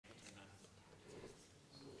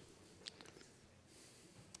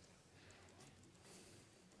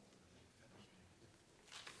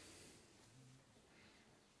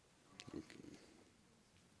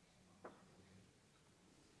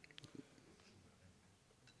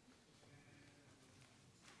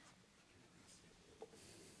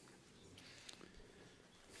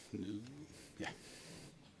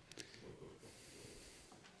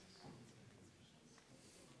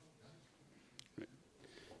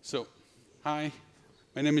So, hi,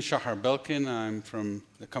 my name is Shahar Belkin. I'm from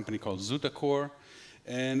a company called ZutaCore,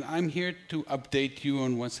 and I'm here to update you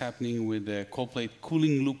on what's happening with the cold plate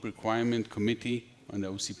cooling loop requirement committee on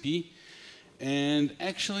the OCP. And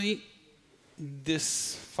actually,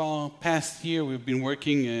 this past year, we've been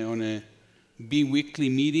working on bi-weekly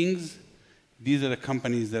meetings. These are the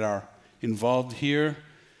companies that are involved here.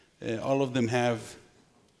 All of them have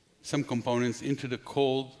some components into the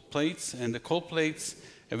cold plates, and the cold plates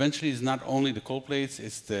eventually is not only the cold plates,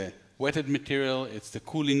 it's the wetted material, it's the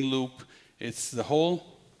cooling loop, it's the whole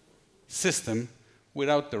system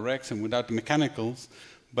without the racks and without the mechanicals,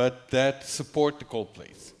 but that support the cold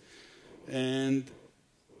plates. And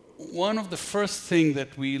one of the first things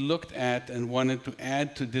that we looked at and wanted to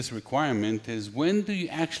add to this requirement is when do you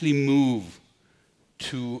actually move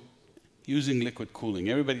to using liquid cooling?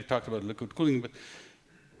 Everybody talked about liquid cooling, but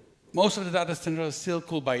most of the data centers are still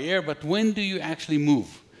cooled by air, but when do you actually move?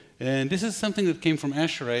 And this is something that came from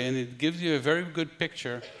ASHRAE, and it gives you a very good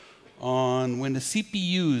picture on when the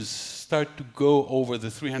CPUs start to go over the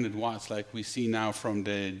 300 watts, like we see now from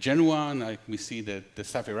the Gen 1, like we see that the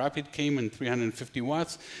Sapphire Rapid came in 350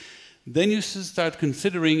 watts. Then you should start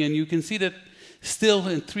considering, and you can see that still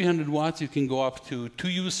in 300 watts, you can go up to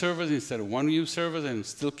 2U servers instead of 1U servers and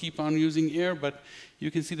still keep on using air, but you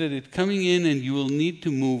can see that it's coming in and you will need to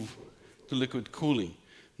move to liquid cooling.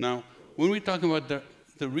 Now, when we're talking about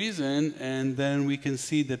the reason, and then we can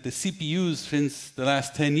see that the CPUs since the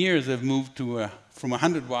last 10 years have moved to from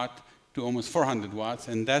 100 watt to almost 400 watts,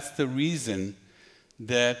 and that's the reason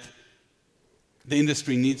that the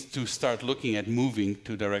industry needs to start looking at moving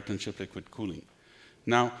to direct-on-chip liquid cooling.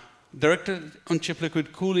 Now, direct-on-chip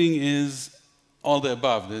liquid cooling is all the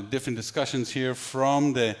above, the different discussions here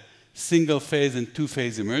from the single-phase and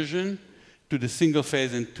two-phase immersion to the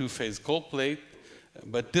single-phase and two-phase cold plate.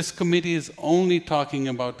 But this committee is only talking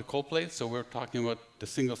about the cold plate, so we're talking about the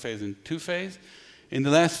single-phase and two-phase. In the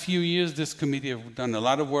last few years, this committee has done a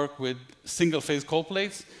lot of work with single-phase cold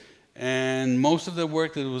plates, and most of the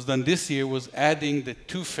work that was done this year was adding the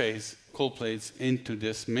two-phase cold plates into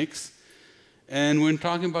this mix. And when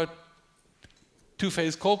talking about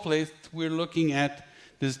two-phase cold plates, we're looking at,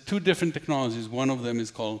 there's two different technologies. One of them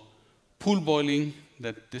is called pool boiling,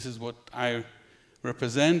 that this is what I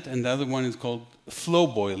represent, and the other one is called flow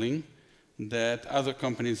boiling that other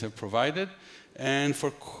companies have provided. And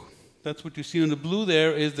that's what you see on the blue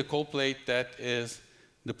there is the cold plate that is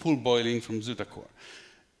the pool boiling from ZutaCore.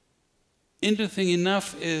 Interesting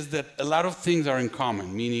enough is that a lot of things are in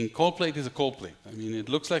common, meaning cold plate is a cold plate. I mean, it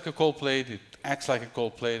looks like a cold plate, it acts like a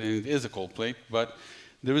cold plate, and it is a cold plate, but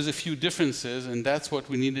there is a few differences, and that's what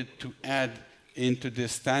we needed to add into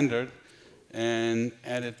this standard and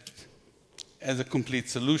add it as a complete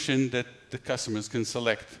solution that the customers can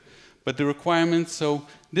select. But the requirements, so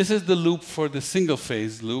this is the loop for the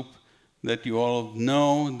single-phase loop that you all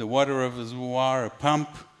know, the water reservoir, a pump,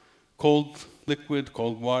 cold liquid,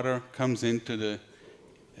 cold water comes into the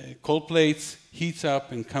cold plates, heats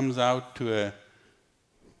up and comes out to a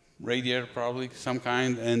radiator probably, some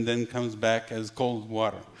kind, and then comes back as cold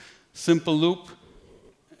water. Simple loop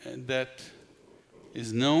that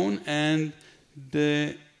is known, and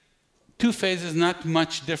the two-phase is not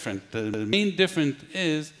much different. The main difference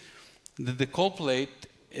is that the cold plate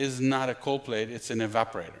is not a cold plate, it's an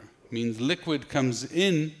evaporator. It means liquid comes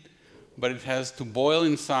in, but it has to boil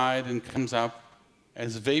inside and comes up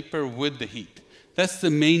as vapor with the heat. That's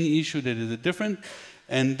the main issue that is different.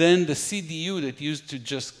 And then the CDU that used to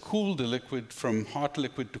just cool the liquid from hot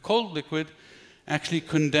liquid to cold liquid actually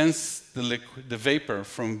condensed the vapor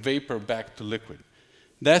from vapor back to liquid.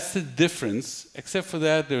 That's the difference. Except for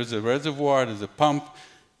that, there's a reservoir, there's a pump,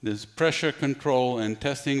 there's pressure control and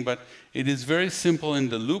testing, but it is very simple in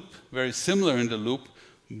the loop, very similar in the loop,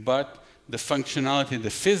 but the functionality,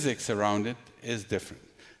 the physics around it is different.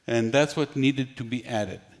 And that's what needed to be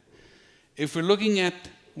added. If we're looking at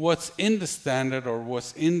what's in the standard or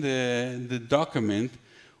what's in the document,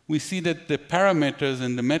 we see that the parameters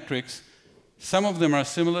and the metrics, some of them are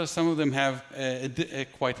similar, some of them have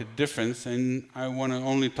quite a difference, and I want to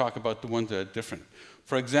only talk about the ones that are different.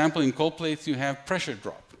 For example, in cold plates, you have pressure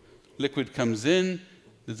drop. Liquid comes in,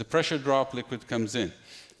 there's a pressure drop, liquid comes in.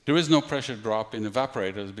 There is no pressure drop in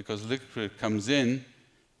evaporators because liquid comes in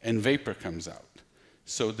and vapor comes out.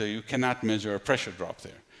 So you cannot measure a pressure drop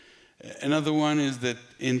there. Another one is that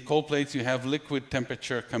in cold plates, you have liquid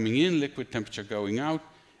temperature coming in, liquid temperature going out.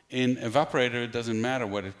 In evaporator, it doesn't matter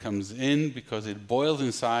what it comes in because it boils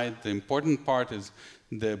inside. The important part is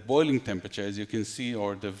the boiling temperature, as you can see,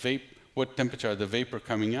 or what temperature are the vapor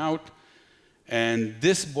coming out. And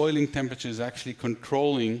this boiling temperature is actually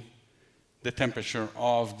controlling the temperature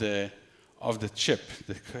of the chip,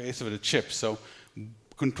 the case of the chip. So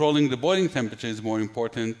controlling the boiling temperature is more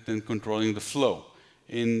important than controlling the flow.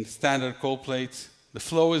 In standard cold plates, the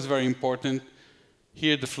flow is very important.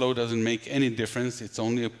 Here, the flow doesn't make any difference. It's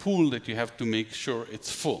only a pool that you have to make sure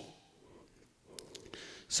it's full.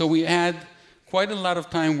 So we had quite a lot of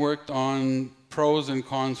time worked on pros and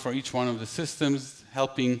cons for each one of the systems,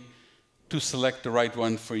 helping to select the right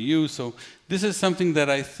one for you. So this is something that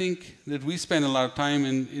I think that we spend a lot of time,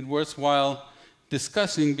 and it's worthwhile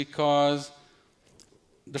discussing, because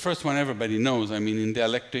the first one everybody knows. I mean, in the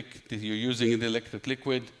electric, that you're using the electric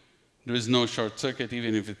liquid, there is no short circuit,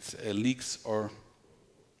 even if it leaks or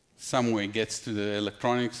some way gets to the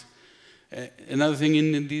electronics. Another thing,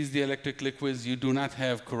 in these dielectric liquids, you do not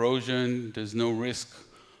have corrosion. There's no risk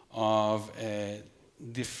of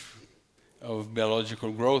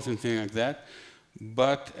biological growth and things like that.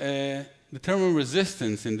 But the thermal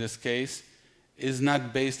resistance in this case is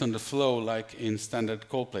not based on the flow like in standard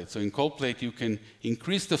cold plate. So in cold plate, you can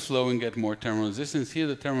increase the flow and get more thermal resistance. Here,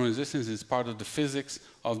 the thermal resistance is part of the physics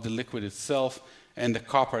of the liquid itself and the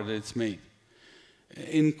copper that it's made.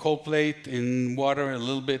 In cold plate, in water, a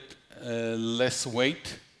little bit less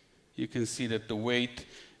weight. You can see that the weight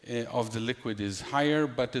of the liquid is higher,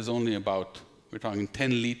 but is only about, we're talking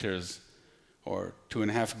 10 liters or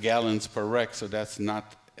 2.5 gallons per rec, so that's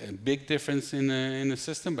not a big difference in the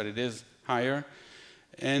system, but it is higher.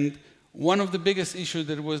 And one of the biggest issues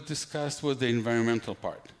that was discussed was the environmental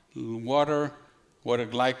part. Water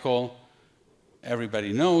glycol,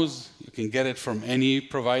 everybody knows. You can get it from any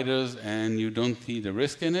providers, and you don't see the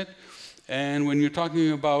risk in it. And when you're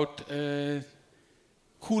talking about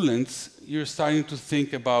coolants, you're starting to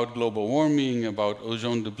think about global warming, about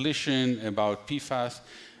ozone depletion, about PFAS,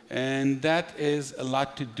 and that is a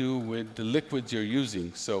lot to do with the liquids you're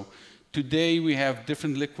using. So today we have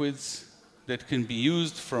different liquids that can be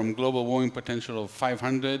used, from global warming potential of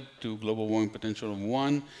 500 to global warming potential of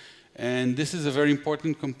 1. And this is a very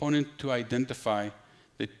important component to identify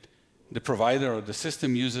that the provider or the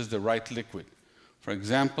system uses the right liquid. For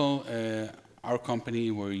example, our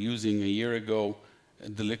company were using a year ago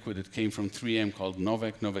the liquid that came from 3M called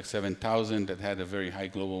Novec 7000, that had a very high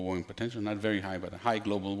global warming potential, not very high, but a high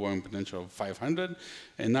global warming potential of 500.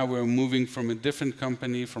 And now we're moving from a different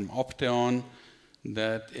company, from Opteon,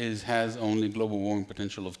 that has only global warming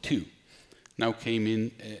potential of 2. Now came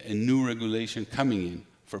in a new regulation coming in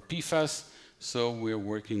for PFAS, so we're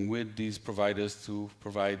working with these providers to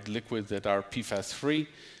provide liquids that are PFAS-free.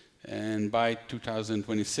 And by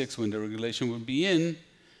 2026, when the regulation will be in,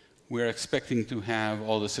 we're expecting to have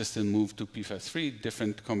all the system move to PFAS-free.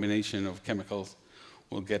 Different combination of chemicals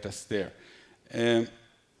will get us there.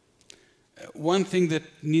 One thing that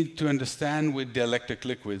need to understand with the electric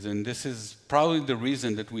liquids, and this is probably the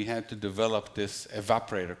reason that we had to develop this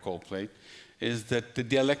evaporator cold plate, is that the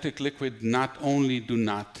dielectric liquid not only do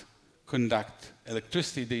not conduct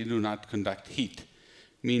electricity, they do not conduct heat.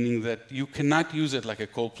 Meaning that you cannot use it like a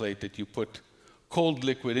cold plate that you put cold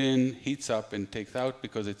liquid in, heats up, and takes out,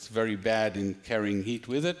 because it's very bad in carrying heat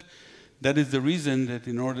with it. That is the reason that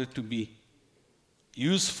in order to be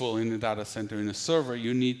useful in a data center, in a server,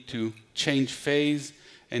 you need to change phase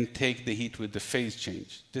and take the heat with the phase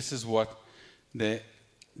change. This is what the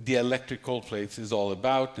electric cold plates is all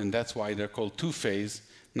about, and that's why they're called two-phase,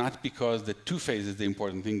 not because the two-phase is the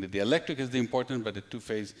important thing. The electric is the important, but the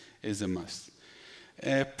two-phase is a must.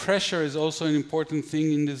 Pressure is also an important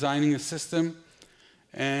thing in designing a system.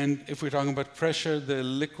 And if we're talking about pressure, the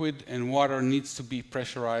liquid and water needs to be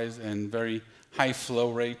pressurized and very high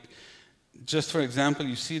flow rate. Just for example,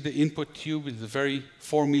 you see the input tube is a very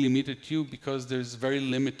 4-millimeter tube because there's very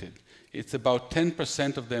limited. It's about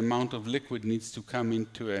 10% of the amount of liquid needs to come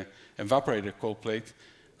into an evaporator cold plate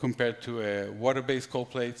compared to a water-based cold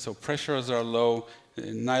plate. So pressures are low,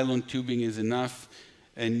 nylon tubing is enough,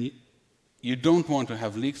 and you don't want to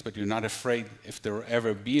have leaks, but you're not afraid if there will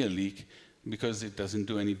ever be a leak, because it doesn't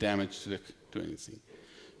do any damage to anything.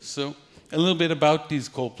 So a little bit about these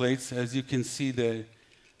cold plates. As you can see, the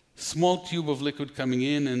small tube of liquid coming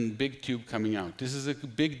in and big tube coming out. This is a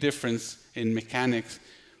big difference in mechanics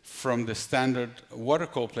from the standard water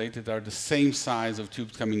cold plate that are the same size of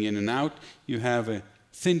tubes coming in and out. You have a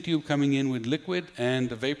thin tube coming in with liquid, and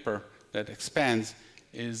the vapor that expands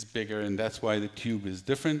is bigger, and that's why the tube is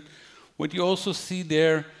different. What you also see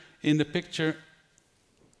there in the picture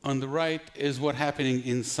on the right is what's happening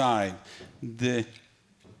inside. The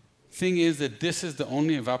thing is that this is the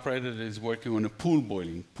only evaporator that is working on a pool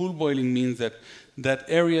boiling. Pool boiling means that that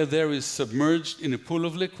area there is submerged in a pool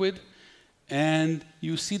of liquid, and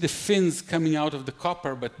you see the fins coming out of the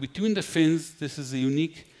copper, but between the fins, this is a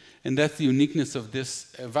unique and that's the uniqueness of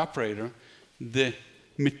this evaporator. The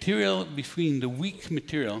material between the weak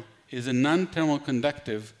material is a non-thermal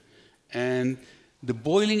conductive, and the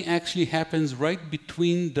boiling actually happens right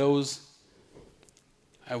between those,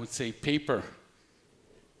 I would say, paper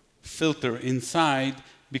filter inside,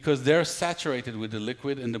 because they're saturated with the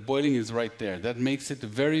liquid and the boiling is right there. That makes it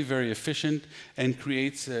very, very efficient and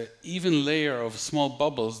creates an even layer of small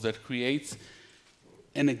bubbles that creates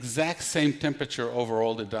an exact same temperature over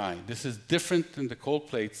all the die. This is different than the cold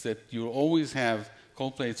plates that you always have,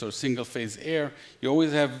 cold plates or single phase air. You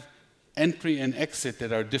always have entry and exit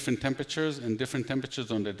that are different temperatures and different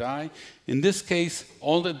temperatures on the die. In this case,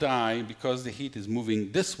 all the die, because the heat is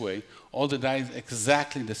moving this way, all the die is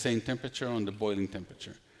exactly the same temperature on the boiling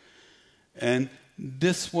temperature. And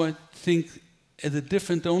this what I think is a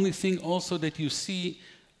different, the only thing also that you see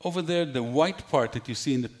over there, the white part that you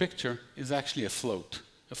see in the picture is actually a float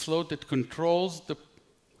that controls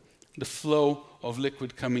the flow of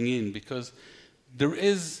liquid coming in, because there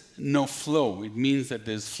is no flow. It means that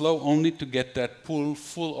there's flow only to get that pool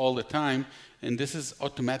full all the time, and this is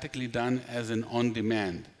automatically done as an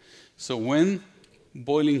on-demand. So when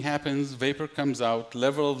boiling happens, vapor comes out,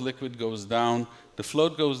 level of liquid goes down, the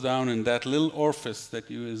float goes down, and that little orifice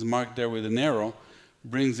that is marked there with an arrow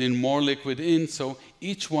brings in more liquid in. So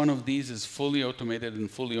each one of these is fully automated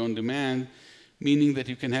and fully on demand, meaning that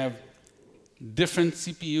you can have different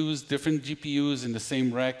CPUs, different GPUs in the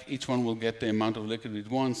same rack. Each one will get the amount of liquid it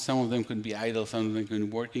wants. Some of them can be idle, some of them can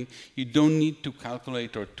be working. You don't need to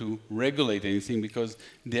calculate or to regulate anything, because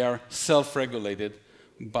they are self-regulated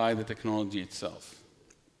by the technology itself.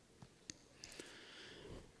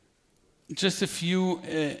 Just a few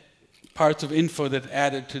parts of info that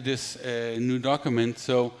added to this new document.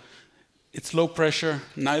 So it's low pressure,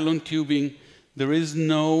 nylon tubing. There is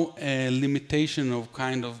no limitation of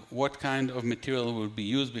what kind of material will be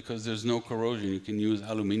used, because there's no corrosion. You can use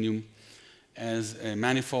aluminum as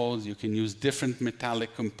manifolds. You can use different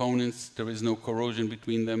metallic components. There is no corrosion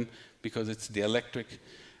between them because it's dielectric.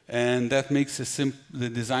 And that makes the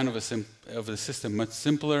design of the system much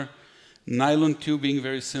simpler. Nylon tubing,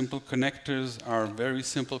 very simple. Connectors are very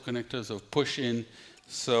simple connectors of push-in.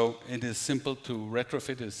 So it is simple to retrofit,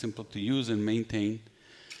 it is simple to use and maintain.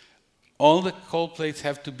 All the cold plates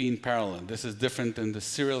have to be in parallel. This is different than the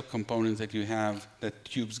serial components that you have, that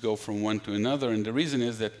tubes go from one to another. And the reason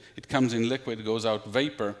is that it comes in liquid, goes out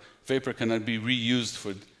vapor. Vapor cannot be reused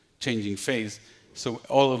for changing phase. So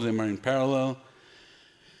all of them are in parallel.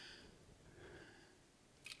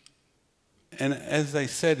 And as I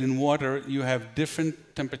said, in water, you have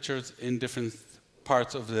different temperatures in different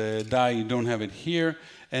parts of the die. You don't have it here,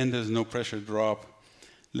 and there's no pressure drop.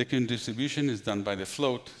 Liquid distribution is done by the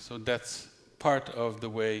float, so that's part of the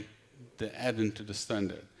way they add into the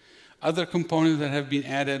standard. Other components that have been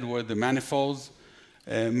added were the manifolds.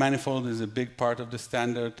 Manifold is a big part of the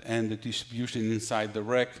standard, and the distribution inside the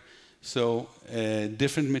rack. So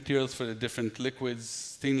different materials for the different liquids,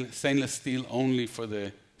 stainless steel only for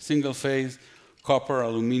the single phase, copper,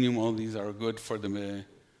 aluminum, all these are good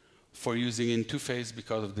for using in two-phase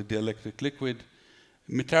because of the dielectric liquid.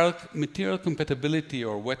 Material compatibility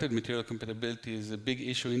or wetted material compatibility is a big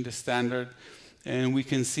issue in the standard, and we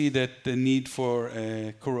can see that the need for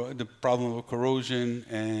the problem of corrosion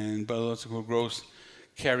and biological growth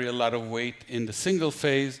carry a lot of weight in the single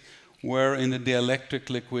phase, where in the dielectric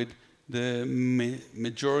liquid the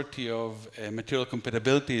majority of material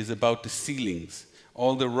compatibility is about the sealings.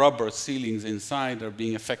 All the rubber sealings inside are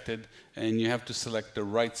being affected, and you have to select the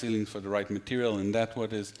right sealings for the right material, and that's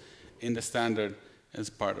what is in the standard as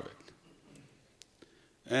part of it.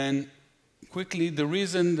 And quickly, the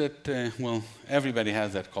reason that, well, everybody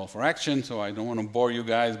has that call for action, so I don't want to bore you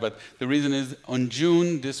guys, but the reason is on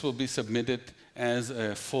June, this will be submitted as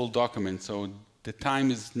a full document. So the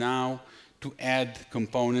time is now to add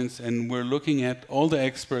components, and we're looking at all the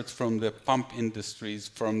experts from the pump industries,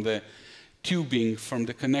 from the tubing, from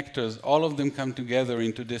the connectors, all of them come together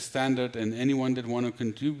into this standard, and anyone that want to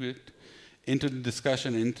contribute into the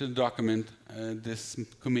discussion, into the document, this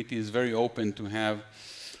committee is very open to have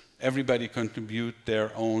everybody contribute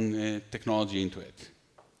their own technology into it.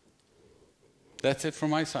 That's it from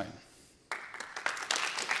my side.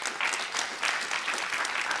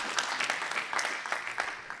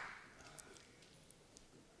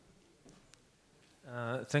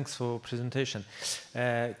 Thanks for presentation.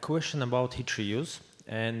 Question about heat reuse,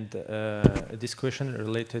 and this question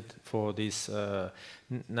related for this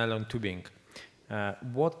nylon tubing.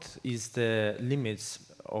 What is the limits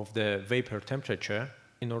of the vapor temperature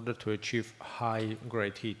in order to achieve high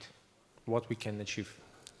grade heat? What we can achieve?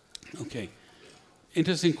 Okay,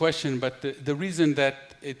 interesting question, but the reason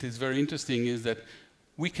that it is very interesting is that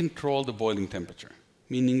we control the boiling temperature,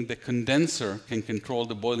 meaning the condenser can control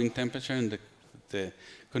the boiling temperature, and the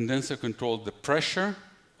condenser controls the pressure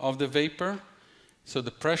of the vapor. So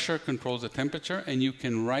the pressure controls the temperature, and you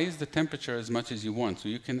can raise the temperature as much as you want. So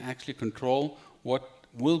you can actually control what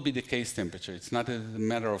will be the case temperature. It's not a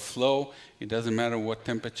matter of flow. It doesn't matter what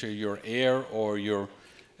temperature your air or your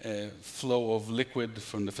flow of liquid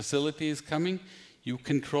from the facility is coming. You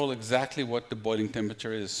control exactly what the boiling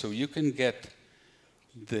temperature is. So you can get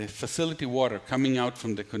the facility water coming out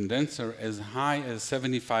from the condenser as high as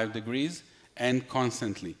 75 degrees and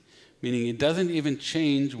constantly, meaning it doesn't even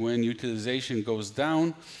change when utilization goes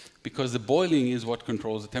down, because the boiling is what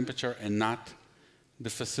controls the temperature and not the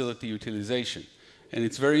facility utilization. And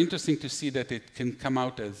it's very interesting to see that it can come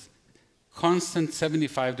out as constant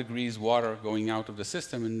 75 degrees water going out of the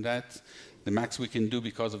system, and that's the max we can do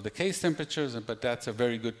because of the case temperatures, but that's a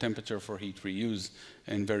very good temperature for heat reuse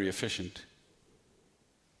and very efficient.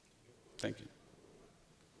 Thank you.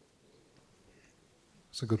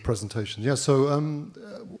 It's a good presentation. Yeah, so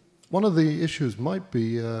one of the issues might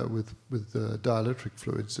be with dielectric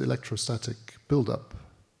fluids, electrostatic buildup.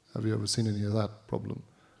 Have you ever seen any of that problem?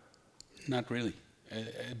 Not really.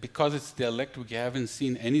 Because it's dielectric, you haven't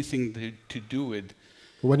seen anything to do with.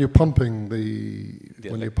 When you're pumping these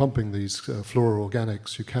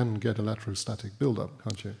fluoroorganics, you can get electrostatic buildup,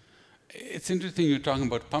 can't you? It's interesting you're talking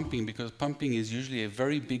about pumping, because pumping is usually a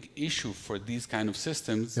very big issue for these kind of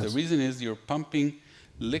systems. Yes. The reason is you're pumping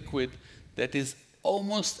liquid that is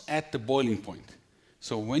almost at the boiling point.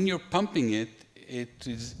 So when you're pumping it, it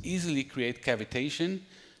is easily create cavitation.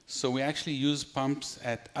 So we actually use pumps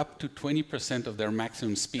at up to 20% of their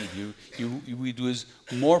maximum speed. We use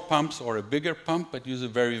more pumps or a bigger pump, but use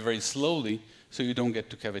it very, very slowly so you don't get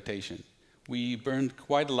to cavitation. We burned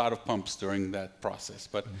quite a lot of pumps during that process,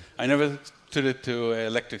 but I never took it to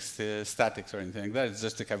electric statics or anything like that. It's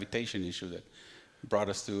just a cavitation issue that brought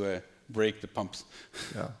us to break the pumps.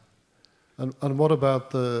 Yeah. And what about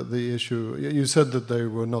the issue? You said that they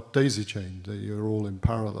were not daisy-chained. You're all in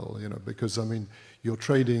parallel, you know, because, I mean, you're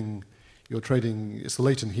trading, it's the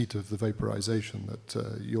latent heat of the vaporization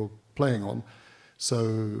that you're playing on.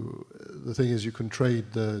 So the thing is, you can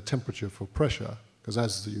trade the temperature for pressure, because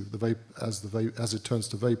as it turns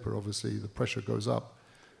to vapor, obviously the pressure goes up.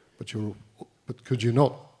 But could you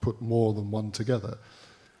not put more than one together?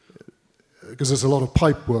 Because there's a lot of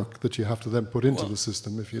pipe work that you have to then put into the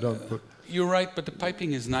system if you don't put... You're right, but the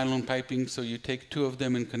piping is nylon piping, so you take two of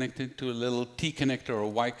them and connect it to a little T connector or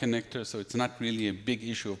Y connector, so it's not really a big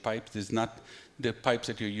issue of pipes. It's not the pipes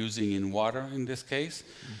that you're using in water in this case.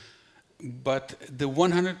 But the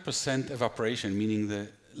 100% evaporation, meaning the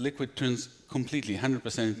liquid turns completely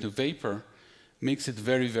 100% into vapor, makes it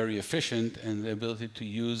very, very efficient, and the ability to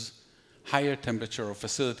use higher temperature of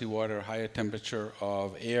facility water, higher temperature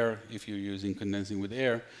of air if you're using condensing with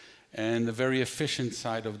air, and the very efficient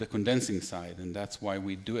side of the condensing side, and that's why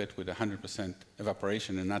we do it with 100%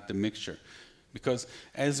 evaporation and not the mixture. Because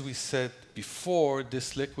as we said before,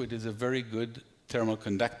 this liquid is a very good thermal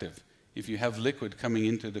conductive. If you have liquid coming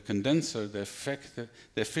into the condenser, the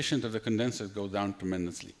efficiency of the condenser goes down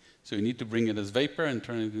tremendously. So you need to bring it as vapor and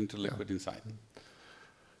turn it into liquid inside.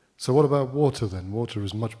 So what about water then? Water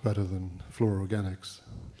is much better than fluoroorganics.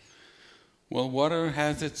 Well, water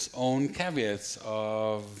has its own caveats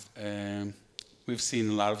of, we've seen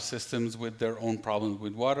a lot of systems with their own problems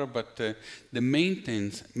with water, but the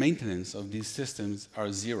maintenance of these systems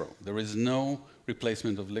are zero. There is no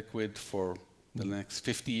replacement of liquid for the next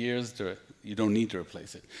 50 years. You don't need to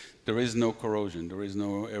replace it. There is no corrosion. There is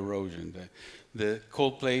no erosion. The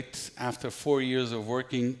cold plate, after 4 years of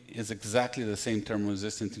working, is exactly the same thermal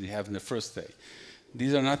resistance you have in the first day.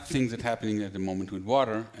 These are not things that are happening at the moment with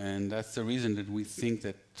water, and that's the reason that we think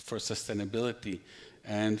that for sustainability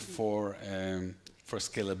and for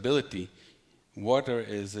scalability, water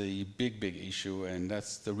is a big, big issue, and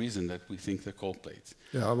that's the reason that we think the cold plates.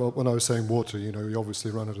 Yeah, well, when I was saying water, you know, you obviously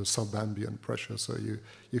run at a subambient pressure, so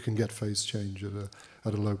you can get phase change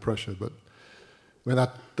at a low pressure, but I mean,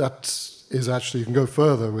 that is actually, you can go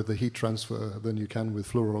further with the heat transfer than you can with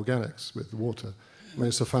fluoroorganics, with water. I mean,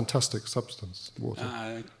 it's a fantastic substance, water.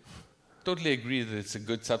 I totally agree that it's a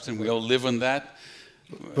good substance. We all live on that.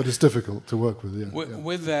 But it's difficult to work with, yeah.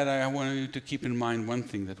 With that, I want you to keep in mind one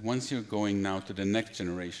thing, that once you're going now to the next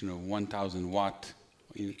generation of 1,000 watt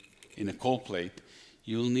in a cold plate,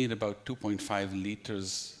 you'll need about 2.5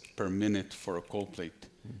 liters per minute for a cold plate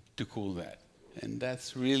to cool that. And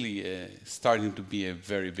that's really starting to be a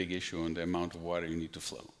very big issue on the amount of water you need to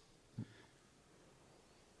flow.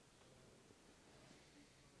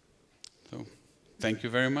 So, thank you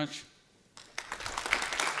very much.